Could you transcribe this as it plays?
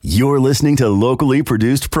You're listening to locally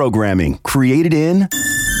produced programming created in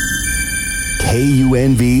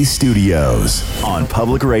KUNV Studios on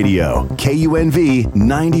Public Radio, KUNV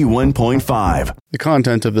 91.5. The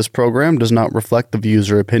content of this program does not reflect the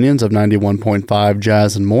views or opinions of 91.5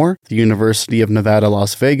 Jazz and More, the University of Nevada,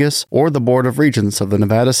 Las Vegas, or the Board of Regents of the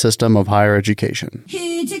Nevada System of Higher Education.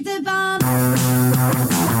 Here, take the bomb.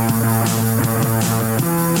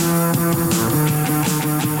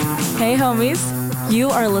 Hey homies, you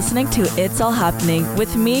are listening to It's All Happening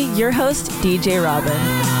with me, your host, DJ Robin.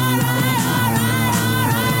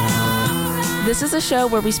 This is a show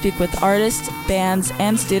where we speak with artists, bands,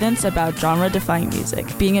 and students about genre-defying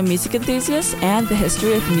music, being a music enthusiast, and the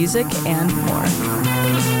history of music and more.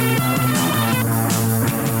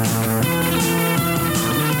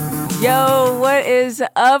 Yo, what is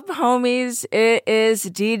up, homies? It is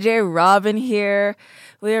DJ Robin here.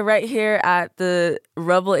 We are right here at the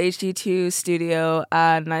Rebel HD2 studio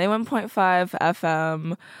at 91.5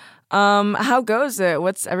 FM. How goes it?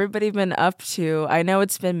 What's everybody been up to? I know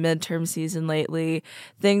it's been midterm season lately.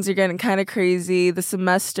 Things are getting kind of crazy. The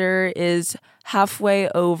semester is halfway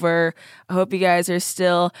over. I hope you guys are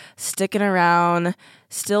still sticking around,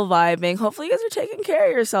 still vibing. Hopefully you guys are taking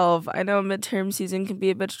care of yourself. I know midterm season can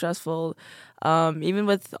be a bit stressful. Even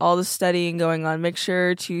with all the studying going on, make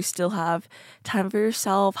sure to still have time for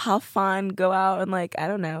yourself, have fun, go out and I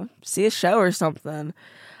don't know, see a show or something.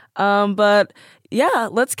 But yeah,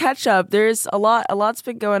 let's catch up. There's a lot's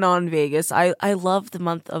been going on in Vegas. I love the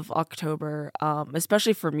month of October,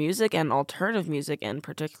 especially for music and alternative music in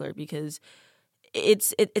particular, because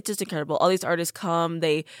it's just incredible. All these artists come,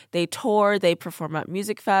 they tour, they perform at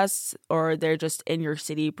music fests, or they're just in your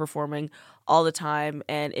city performing all the time,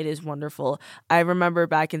 and it is wonderful. I remember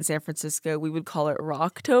back in San Francisco, we would call it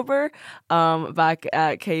Rocktober, back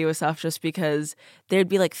at KUSF, just because there'd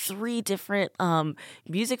be 3 different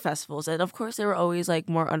music festivals, and of course there were always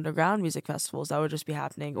more underground music festivals that would just be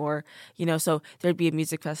happening, or so there'd be a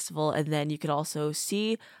music festival, and then you could also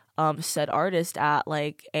see said artist at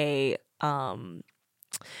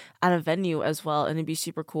at a venue as well, and it'd be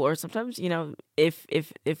super cool. Or sometimes,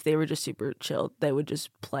 if they were just super chill, they would just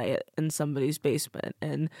play it in somebody's basement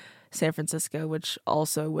in San Francisco, which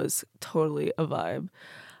also was totally a vibe.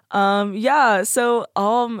 So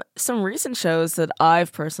some recent shows that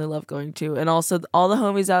I've personally loved going to, and also all the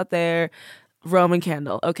homies out there, Roman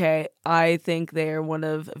Candle. Okay, I think they're one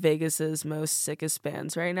of Vegas's most sickest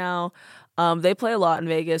bands right now. They play a lot in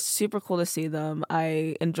Vegas. Super cool to see them.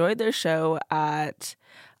 I enjoyed their show at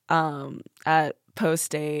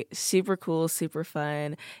Post Date. Super cool, super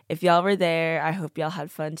fun. If y'all were there, I hope y'all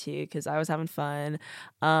had fun too, because I was having fun.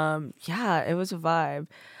 Yeah, it was a vibe.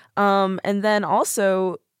 And then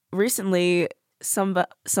also recently, some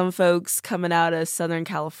folks coming out of Southern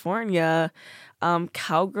California,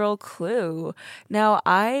 Cowgirl Clue. Now,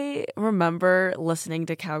 I remember listening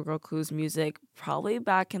to Cowgirl Clue's music probably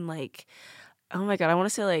back in oh my God, I want to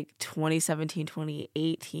say 2017,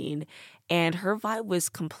 2018. And her vibe was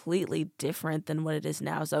completely different than what it is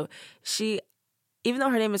now. So even though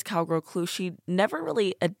her name is Cowgirl Clue, she never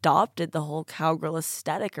really adopted the whole cowgirl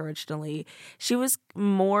aesthetic originally. She was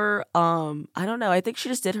more, I don't know, I think she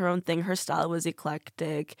just did her own thing. Her style was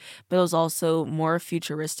eclectic, but it was also more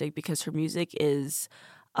futuristic because her music is,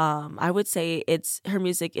 I would say her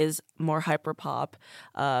music is more hyper pop,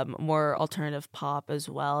 more alternative pop as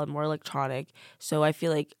well, and more electronic. So I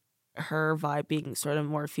feel like her vibe being sort of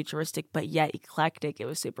more futuristic but yet eclectic, it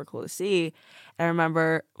was super cool to see. And I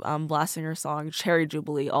remember blasting her song Cherry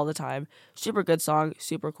Jubilee all the time. Super good song,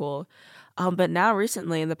 super cool. But now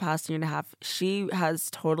recently, in the past year and a half, she has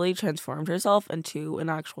totally transformed herself into an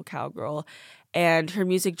actual cowgirl, and her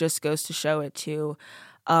music just goes to show it too.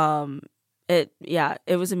 It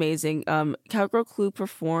was amazing. Cowgirl Clue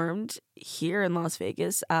performed here in Las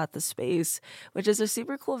Vegas at the Space, which is a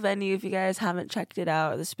super cool venue. If you guys haven't checked it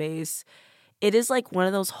out, the Space, it is one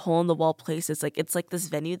of those hole in the wall places. It's this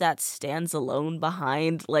venue that stands alone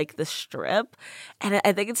behind the strip, and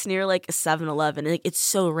I think it's near a 7-Eleven. It's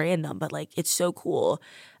so random, but it's so cool.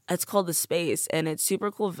 It's called the Space, and it's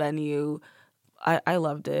super cool venue. I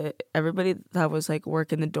loved it. Everybody that was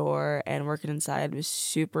working the door and working inside was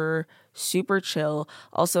super, super chill.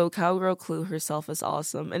 Also, Cowgirl Clue herself is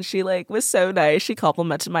awesome. And she was so nice. She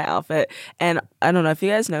complimented my outfit. And I don't know if you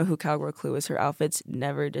guys know who Cowgirl Clue is. Her outfits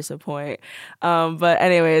never disappoint. But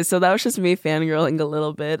anyways, so that was just me fangirling a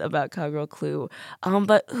little bit about Cowgirl Clue.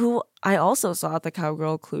 But who I also saw at the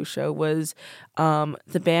Cowgirl Clue show was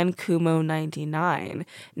the band Kumo 99.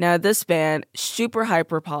 Now, this band, super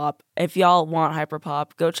hyper pop, if y'all want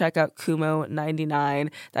hyperpop, go check out Kumo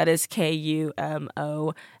 99. That is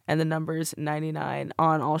KUMO and the numbers 99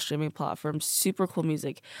 on all streaming platforms. Super cool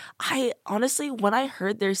music. I honestly, when I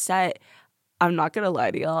heard their set, I'm not gonna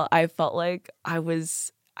lie to y'all, I felt like I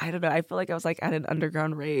was, I don't know, I feel like I was like at an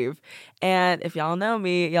underground rave. And if y'all know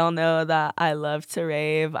me, y'all know that I love to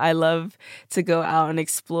rave. I love to go out and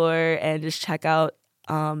explore and just check out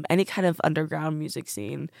any kind of underground music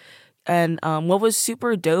scene. And what was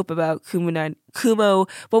super dope about what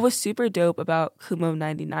was super dope about Kumo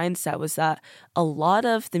 99 set was that a lot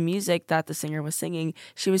of the music that the singer was singing,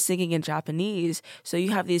 she was singing in Japanese. So you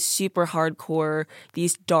have these super hardcore,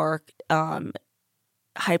 these dark,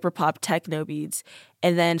 hyperpop techno beats,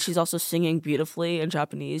 and then she's also singing beautifully in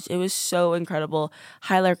Japanese. It was so incredible.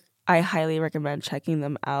 I highly recommend checking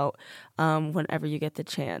them out whenever you get the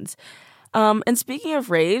chance. And speaking of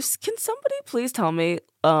raves, can somebody please tell me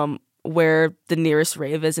where the nearest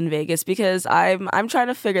rave is in Vegas? Because I'm trying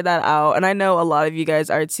to figure that out, and I know a lot of you guys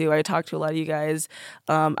are too. I talked to a lot of you guys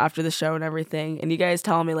after the show and everything, and you guys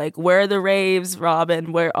tell me like, where are the raves,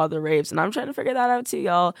 Robin? Where are the raves? And I'm trying to figure that out too,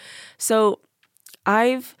 y'all. So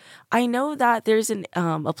I know that there's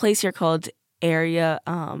a place here called Area,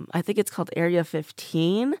 I think it's called Area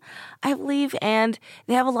 15, I believe, and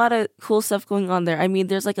they have a lot of cool stuff going on there. I mean,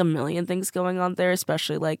 there's like a million things going on there,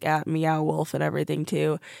 especially like at Meow Wolf and everything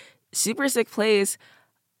too. Super sick place.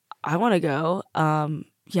 I want to go.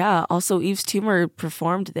 Yeah, also Eve's Tumor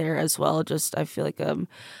performed there as well, just I feel like a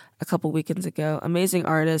couple weekends ago. Amazing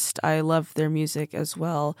artist. I love their music as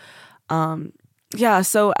well. Yeah,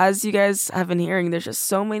 so as you guys have been hearing, there's just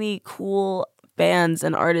so many cool bands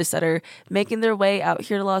and artists that are making their way out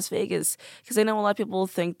here to Las Vegas. Because I know a lot of people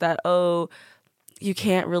think that, oh, you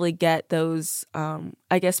can't really get those,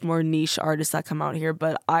 I guess, more niche artists that come out here.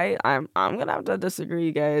 But I'm gonna have to disagree,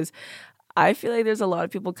 you guys. I feel like there's a lot of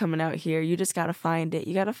people coming out here. You just gotta find it.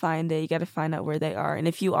 You gotta find it. You gotta find out where they are. And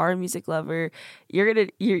if you are a music lover, you're gonna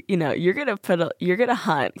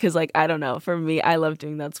hunt. Because like, I don't know. For me, I love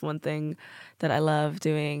doing that's one thing that I love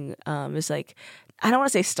doing. Is like, I don't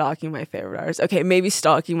want to say stalking my favorite artists. Okay, maybe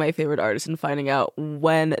stalking my favorite artists and finding out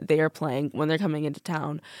when they are playing, when they're coming into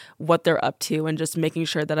town, what they're up to, and just making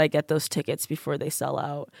sure that I get those tickets before they sell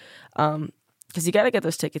out. Because you got to get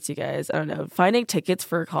those tickets, you guys. I don't know. Finding tickets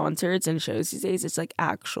for concerts and shows these days, it's like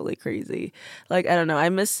actually crazy. Like, I don't know. I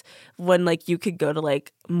miss when like you could go to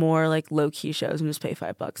like more like low key shows and just pay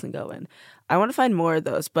 $5 and go in. I want to find more of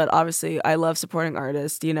those, but obviously I love supporting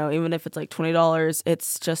artists, you know, even if it's like $20,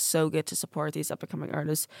 it's just so good to support these up and coming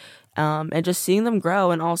artists, and just seeing them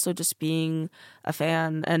grow, and also just being a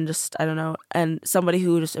fan and just, I don't know, and somebody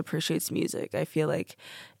who just appreciates music. I feel like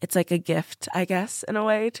it's like a gift, I guess, in a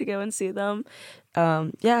way, to go and see them.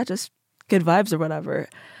 Yeah, just good vibes or whatever.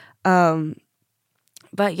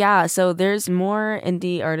 But yeah, so there's more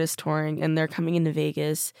indie artists touring, and they're coming into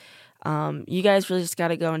Vegas. You guys really just got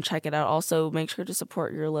to go and check it out. Also, make sure to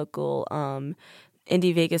support your local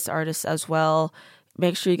indie Vegas artists as well.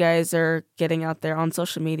 Make sure you guys are getting out there on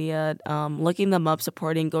social media, looking them up,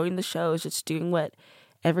 supporting, going to shows, just doing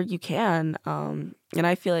whatever you can. And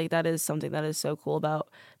I feel like that is something that is so cool about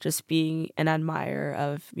just being an admirer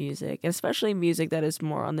of music, and especially music that is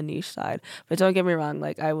more on the niche side. But don't get me wrong,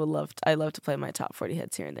 like I love to play my top 40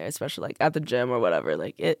 hits here and there, especially like at the gym or whatever.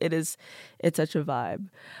 Like it's such a vibe.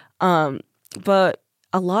 But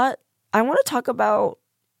a lot, I want to talk about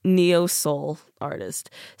neo soul artist.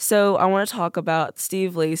 So I want to talk about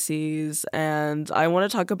Steve Lacy's, and I really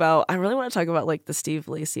want to talk about like the Steve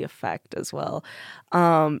Lacy effect as well.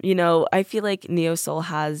 You know, I feel like neo soul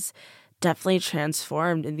has definitely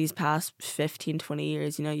transformed in these past 15, 20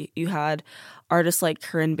 years. You know, you had artists like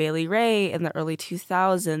Corinne Bailey Rae in the early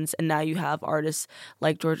 2000s, and now you have artists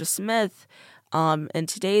like Georgia Smith in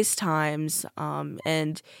today's times.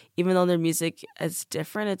 And even though their music is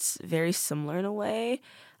different, it's very similar in a way.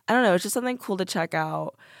 I don't know, it's just something cool to check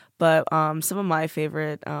out. But some of my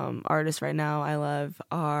favorite artists right now I love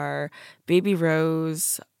are Baby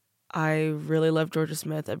Rose. I really love Georgia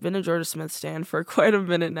Smith. I've been a Georgia Smith stan for quite a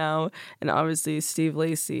minute now. And obviously Steve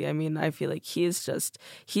Lacy. I mean, I feel like he's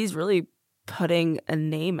really putting a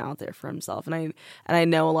name out there for himself. And I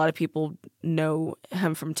know a lot of people know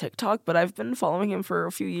him from TikTok, but I've been following him for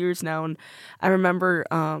a few years now. And I remember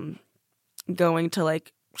going to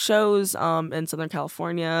like shows in Southern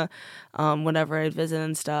California whenever I'd visit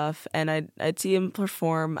and stuff, and I'd see him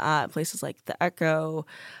perform at places like the Echo,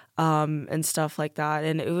 and stuff like that.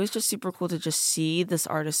 And it was just super cool to just see this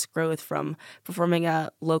artist's growth from performing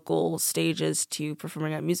at local stages to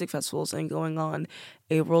performing at music festivals and going on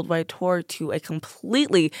a worldwide tour to a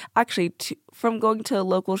completely, from going to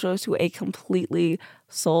local shows to a completely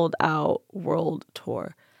sold out world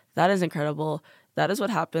tour. That is incredible. That is what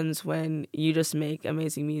happens when you just make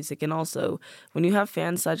amazing music, and also when you have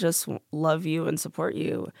fans that just love you and support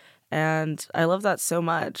you. And I love that so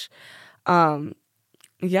much.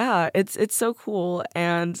 Yeah, it's so cool.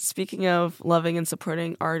 And speaking of loving and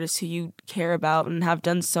supporting artists who you care about and have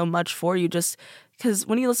done so much for you, just because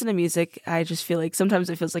when you listen to music, I just feel like sometimes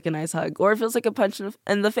it feels like a nice hug, or it feels like a punch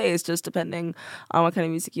in the face, just depending on what kind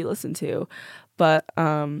of music you listen to. But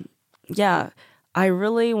yeah, I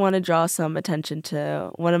really want to draw some attention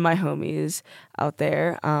to one of my homies out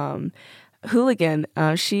there, Hooligan.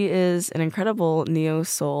 She is an incredible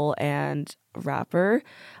neo-soul and rapper.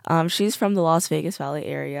 She's from the Las Vegas Valley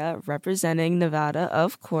area, representing Nevada,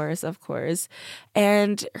 of course.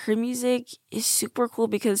 And her music is super cool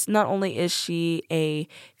because not only is she a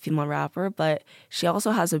female rapper, but she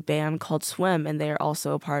also has a band called Swim, and they are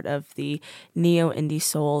also a part of the neo-indie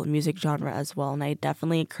soul music genre as well. And I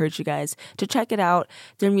definitely encourage you guys to check it out.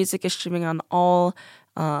 Their music is streaming on all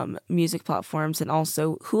music platforms, and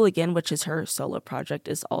also Hooligan, which is her solo project,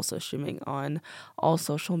 is also streaming on all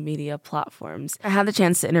social media platforms. I had the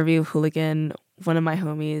chance to interview Hooligan, one of my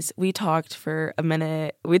homies. We talked for a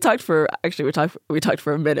minute. We talked for a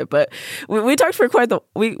minute, but we talked for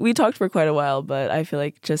quite a while. But I feel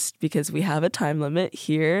like just because we have a time limit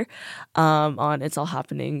here on It's All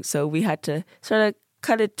Happening, so we had to sort of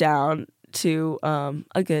cut it down to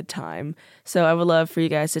a good time. So I would love for you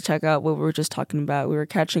guys to check out what we were just talking about. We were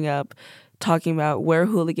catching up, talking about where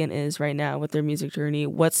Hooligan is right now with their music journey,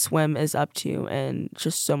 what Swim is up to, and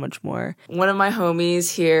just so much more. One of my homies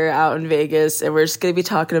here out in Vegas, and we're just going to be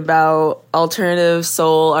talking about alternative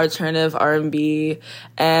soul, alternative R&B,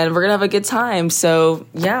 and we're going to have a good time. So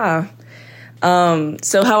yeah.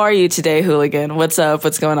 So how are you today, Hooligan? What's up?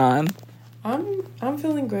 What's going on? I'm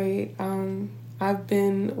feeling great. I've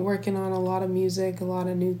been working on a lot of music, a lot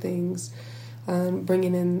of new things,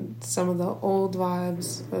 bringing in some of the old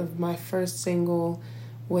vibes of my first single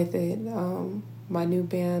with it. My new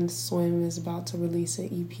band, Swim, is about to release an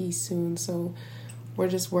EP soon, so we're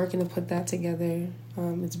just working to put that together.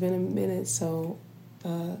 It's been a minute, so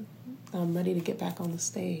I'm ready to get back on the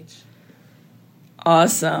stage.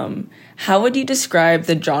 Awesome. How would you describe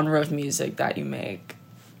the genre of music that you make?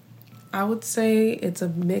 I would say it's a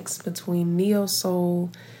mix between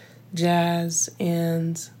neo-soul, jazz,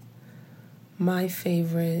 and my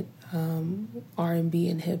favorite R&B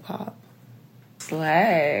and hip-hop.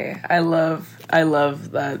 Slay. I love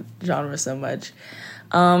that genre so much.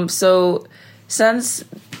 So since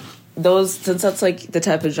that's like the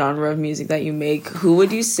type of genre of music that you make, who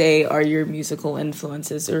would you say are your musical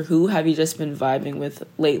influences, or who have you just been vibing with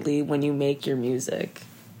lately when you make your music?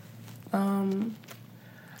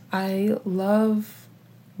 I love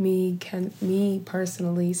me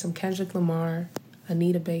personally, some Kendrick Lamar,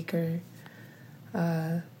 Anita Baker,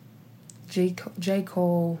 J.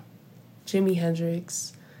 Cole, Jimi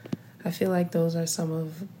Hendrix. I feel like those are some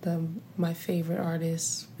of my favorite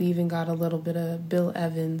artists. We even got a little bit of Bill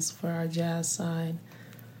Evans for our jazz side.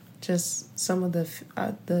 Just some of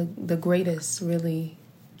the greatest, really.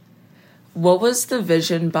 What was the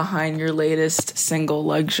vision behind your latest single,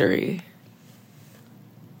 Luxury?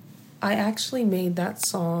 I actually made that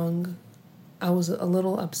song. I was a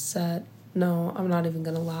little upset. No, I'm not even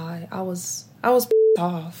gonna lie. I was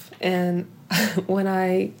off, and when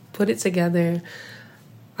I put it together,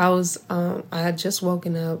 I had just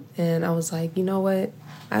woken up, and I was like, you know what?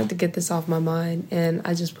 I have to get this off my mind, and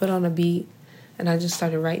I just put on a beat, and I just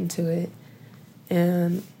started writing to it,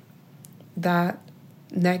 and that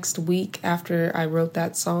next week after I wrote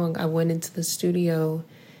that song, I went into the studio.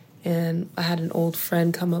 And I had an old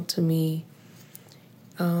friend come up to me,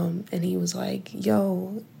 and he was like,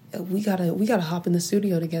 "Yo, we gotta hop in the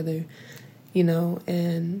studio together," you know.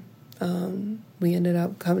 And we ended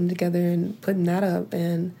up coming together and putting that up,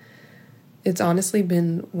 and it's honestly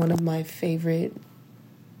been one of my favorite,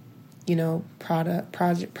 you know,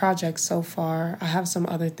 projects so far. I have some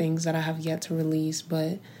other things that I have yet to release,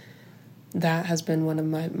 but that has been one of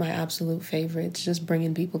my absolute favorites. Just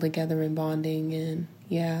bringing people together and bonding and.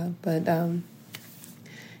 Yeah, but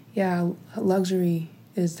Luxury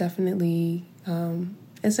is definitely,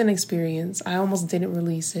 it's an experience. I almost didn't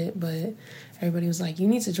release it, but everybody was like, you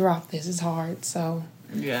need to drop this, it's hard, so.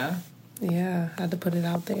 Yeah, I had to put it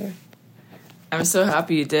out there. I'm so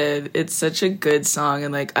happy you did. It's such a good song,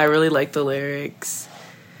 and, like, I really like the lyrics.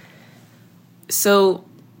 So,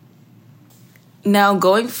 Now,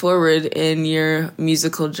 going forward in your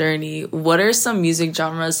musical journey, what are some music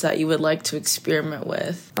genres that you would like to experiment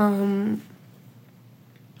with?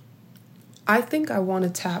 I think I want to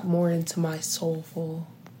tap more into my soulful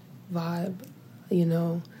vibe, you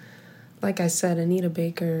know. Like I said, Anita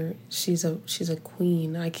Baker, she's a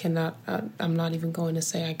queen. I'm not even going to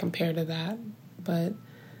say I compare to that, but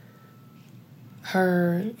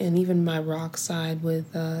her, and even my rock side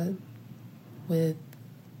with the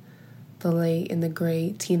late and the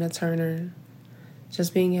great Tina Turner,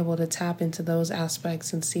 just being able to tap into those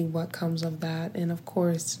aspects and see what comes of that. And of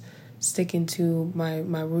course, sticking to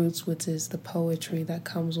my roots, which is the poetry that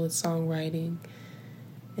comes with songwriting,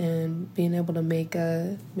 and being able to make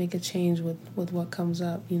a change with what comes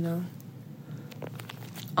up, you know.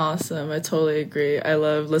 Awesome. I totally agree. I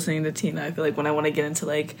love listening to Tina. I feel like when I want to get into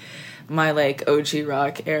like my like OG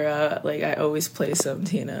rock era, like I always play some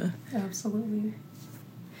Tina. Absolutely.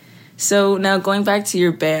 So now going back to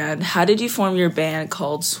your band, how did you form your band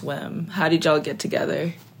called Swim? How did y'all get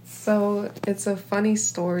together? So it's a funny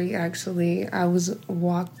story, actually. I was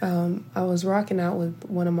rocking out with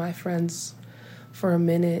one of my friends for a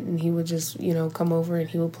minute, and he would just, you know, come over and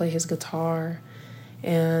he would play his guitar.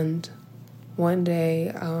 And one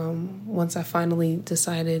day, once I finally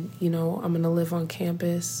decided, you know, I'm gonna live on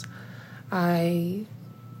campus, I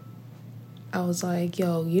was like,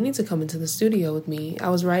 yo, you need to come into the studio with me. I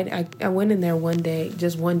went in there one day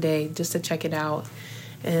just to check it out,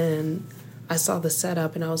 and I saw the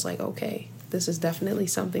setup, and I was like, okay, this is definitely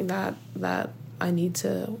something that I need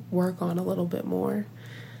to work on a little bit more.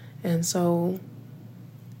 And so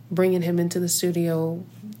bringing him into the studio,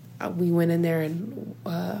 we went in there, and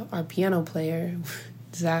our piano player,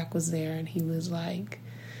 Zach, was there, and he was like,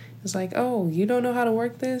 oh, you don't know how to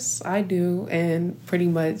work this? I do. And pretty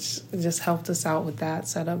much just helped us out with that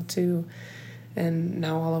setup too. And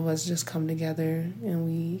now all of us just come together and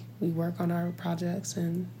we work on our projects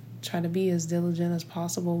and try to be as diligent as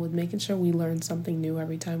possible with making sure we learn something new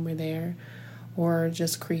every time we're there, or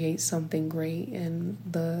just create something great, and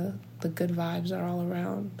the good vibes are all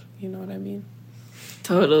around. You know what I mean?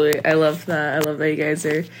 Totally. I love that. I love that you guys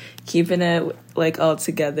are keeping it like all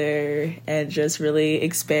together and just really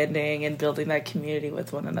expanding and building that community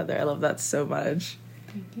with one another. I love that so much.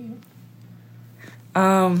 Thank you.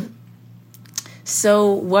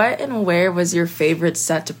 So what and where was your favorite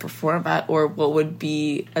set to perform at, or what would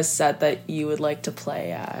be a set that you would like to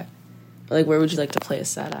play at? Like, where would you like to play a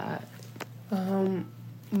set at?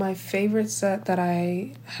 My favorite set that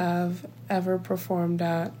I have ever performed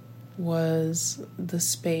at was the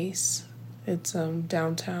Space. It's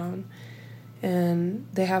downtown, and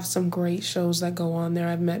they have some great shows that go on there.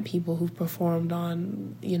 I've met people who've performed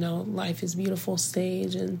on, you know, Life is Beautiful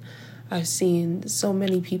stage, and I've seen so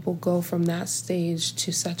many people go from that stage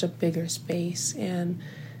to such a bigger space. And,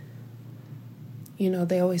 you know,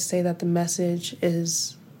 they always say that the message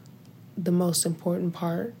is the most important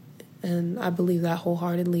part, and I believe that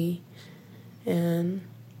wholeheartedly. And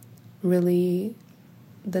really,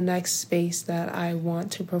 the next space that I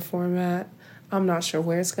want to perform at, I'm not sure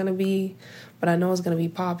where it's going to be, but I know it's going to be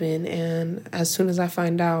popping, and as soon as I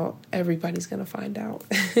find out, everybody's going to find out.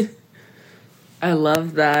 I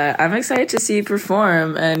love that. I'm excited to see you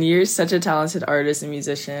perform, and you're such a talented artist and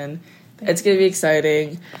musician. It's going to be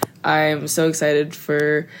exciting. I'm so excited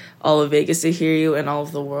for all of Vegas to hear you and all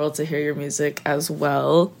of the world to hear your music as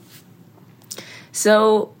well.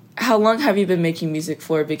 So, how long have you been making music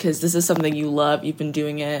for? Because this is something you love. You've been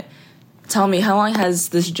doing it. Tell me, how long has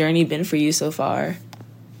this journey been for you so far?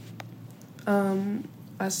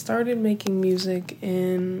 I started making music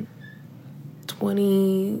in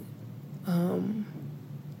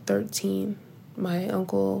 2013. My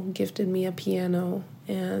uncle gifted me a piano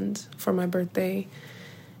and for my birthday,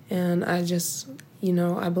 and I just, you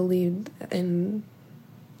know, I believed in,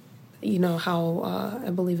 you know, how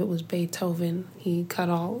I believe it was Beethoven.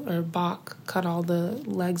 Bach cut all the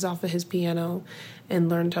legs off of his piano and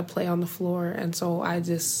learned to play on the floor. And so I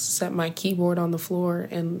just set my keyboard on the floor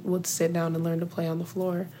and would sit down and learn to play on the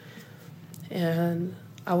floor. And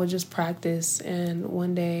I would just practice. And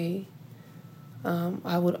one day,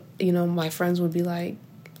 I would, you know, my friends would be like,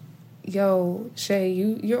 yo, Shay,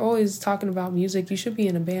 you're always talking about music. You should be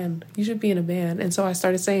in a band. You should be in a band. And so I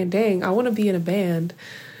started saying, dang, I want to be in a band.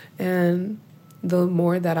 And the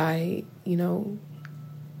more that I, you know,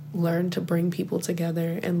 learned to bring people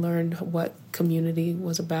together and learned what community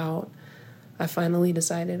was about, I finally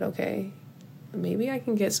decided, okay, maybe I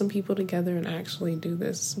can get some people together and actually do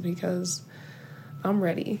this, because I'm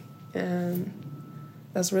ready. And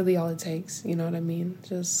that's really all it takes, you know what I mean?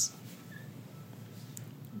 Just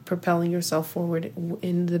propelling yourself forward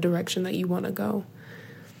in the direction that you want to go.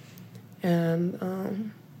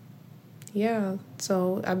 And yeah,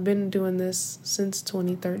 so I've been doing this since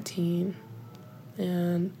 2013,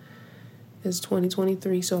 and it's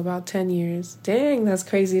 2023, so about 10 years. Dang, that's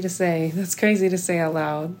crazy to say. That's crazy to say out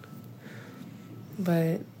loud.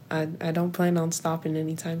 But I don't plan on stopping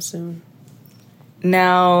anytime soon.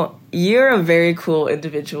 Now, you're a very cool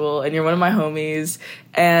individual, and you're one of my homies,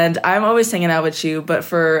 and I'm always hanging out with you, but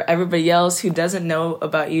for everybody else who doesn't know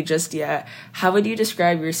about you just yet, how would you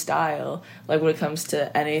describe your style, like, when it comes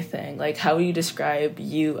to anything? Like, how would you describe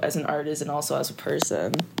you as an artist and also as a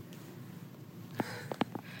person?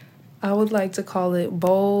 I would like to call it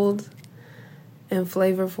bold and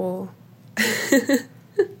flavorful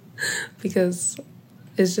because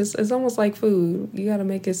it's almost like food. You got to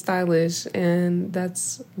make it stylish, and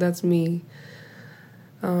that's me.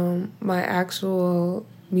 My actual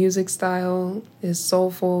music style is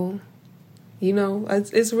soulful. You know,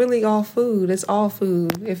 it's really all food. It's all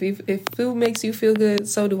food. If food makes you feel good,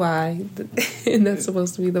 so do I. And that's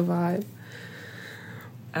supposed to be the vibe.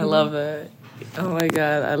 I love it. Oh my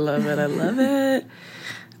God, I love it. I love it.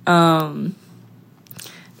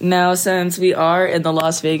 Now, since we are in the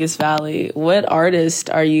Las Vegas Valley, what artist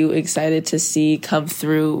are you excited to see come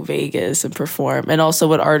through Vegas and perform? And also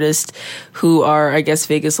what artists who are, I guess,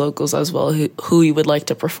 Vegas locals as well, who you would like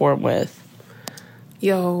to perform with?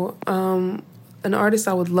 Yo, an artist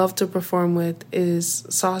I would love to perform with is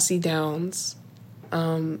Saucy Downs.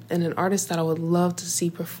 And an artist that I would love to see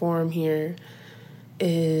perform here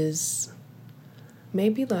is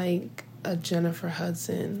maybe like a Jennifer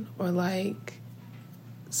Hudson, or like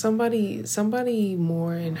somebody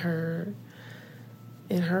more in her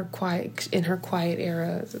quiet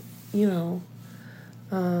era, you know.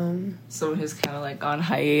 Someone who's kind of like on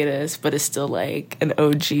hiatus, but is still like an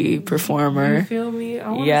OG performer. You feel me? I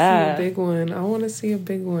want to see a big one. I want to see a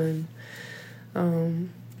big one.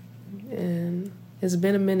 And it's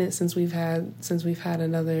been a minute since we've had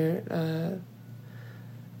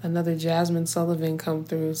another Jasmine Sullivan come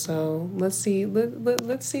through. So let's see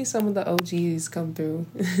some of the OGs come through.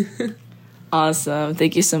 Awesome.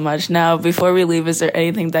 Thank you so much. Now, before we leave, is there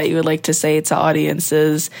anything that you would like to say to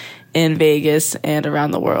audiences in Vegas and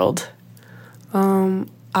around the world?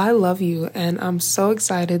 I love you, and I'm so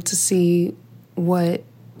excited to see what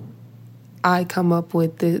I come up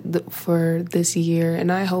with for this year,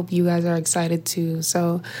 and I hope you guys are excited too.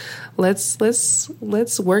 So let's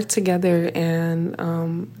work together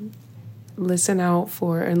and listen out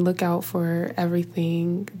for and look out for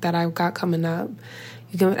everything that I've got coming up.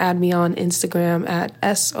 You can add me on Instagram at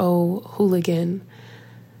 @SOHooligan,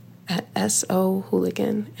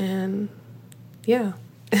 and yeah.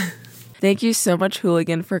 Thank you so much,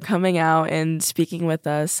 Hooligan, for coming out and speaking with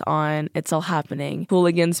us on It's All Happening,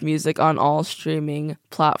 Hooligan's music on all streaming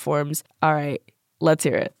platforms. All right, let's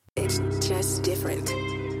hear it. It's just different.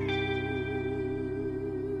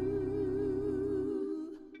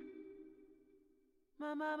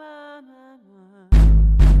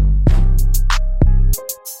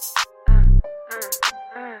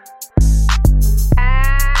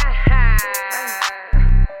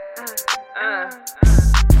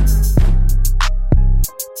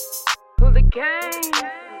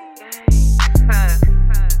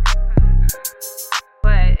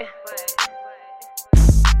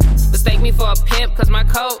 Mistake me for a pimp, cause my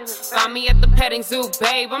coat found me at the petting zoo,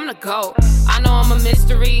 babe, I'm the GOAT. I know I'm a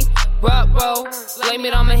mystery, bro, blame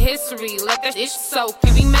it on my history, let that ish soak.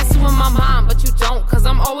 You be messing with my mind, but you don't, cause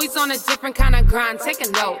I'm always on a different kind of grind, take a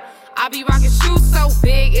note. I be rocking shoes so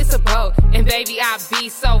big, it's a boat, and baby, I be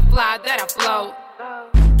so fly that I float.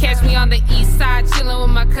 Catch me on the east side, chillin' with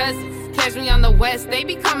my cousins. Catch me on the west, they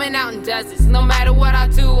be coming out in dozens. No matter what I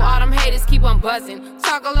do, all them haters keep on buzzing.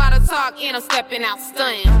 Talk a lot of talk, and I'm stepping out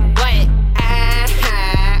stunning. What?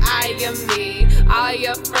 I am me. All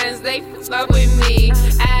your friends, they fuck with me.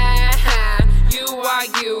 You are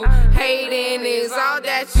you. Hating is all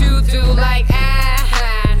that you do. Like,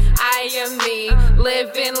 I am me.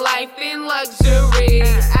 Living life in luxury.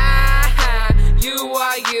 You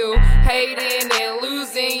are you, hating and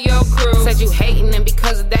losing your crew. Said you hating and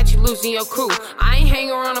because of that you losing your crew. I ain't hang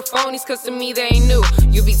around the phonies cause to me they ain't new.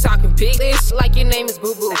 You be talking big ish like your name is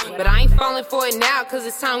Boo Boo. But I ain't falling for it now cause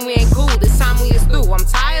it's time we ain't cool. This time we is through. I'm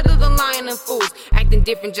tired of the lying and fools acting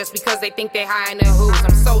different just because they think they high in their hooves.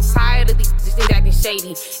 I'm so tired of these bitches acting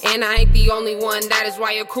shady. And I ain't the only one, that is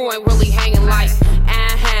why your crew ain't really hanging like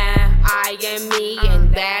I am me,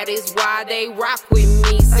 and that is why they rock with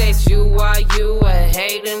me. Said you are you, a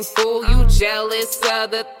hating fool. You jealous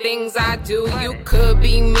of the things I do. You could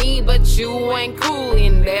be me, but you ain't cool,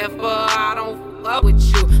 and therefore I don't fuck with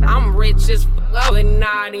you. I'm rich as fuck with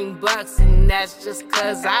 $19, and that's just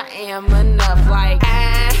cause I am enough. Like,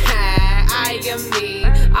 I am me.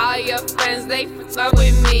 All your friends, they fuck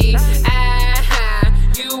with me.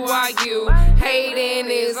 You are you. Hating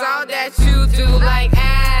is all that you do. Like,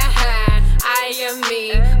 I am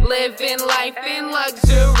me. Living life in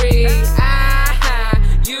luxury.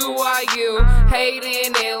 You are you.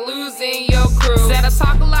 Hating and losing your crew. Said I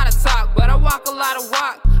talk a lot of talk, but I walk a lot of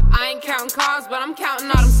walk. I ain't counting cars, but I'm counting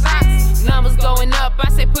all them stocks. Numbers going up, I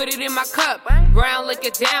say put it in my cup. Brown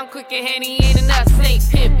liquor down, quick and Henny ain't enough. Ain't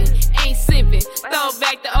pimping, ain't simping. Throw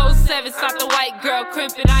back the 07, stop the white girl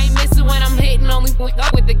crimping. I ain't missing when I'm hitting, only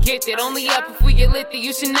up with the gifted. Only up if we get lifted,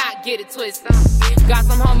 you should not get it twisted. Got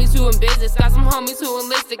some homies who in business, got some homies who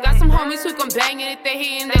enlisted. Got some homies who come banging if they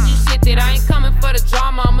hearing that you shit that. I ain't coming for the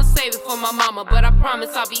drama, I'ma save it for my mama. But I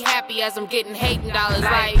promise I'll be happy as I'm getting hating dollars.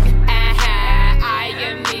 Like, I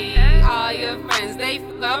am me. All your friends, they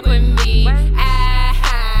fuck with me.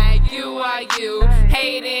 You are you.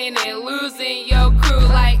 Hating and losing.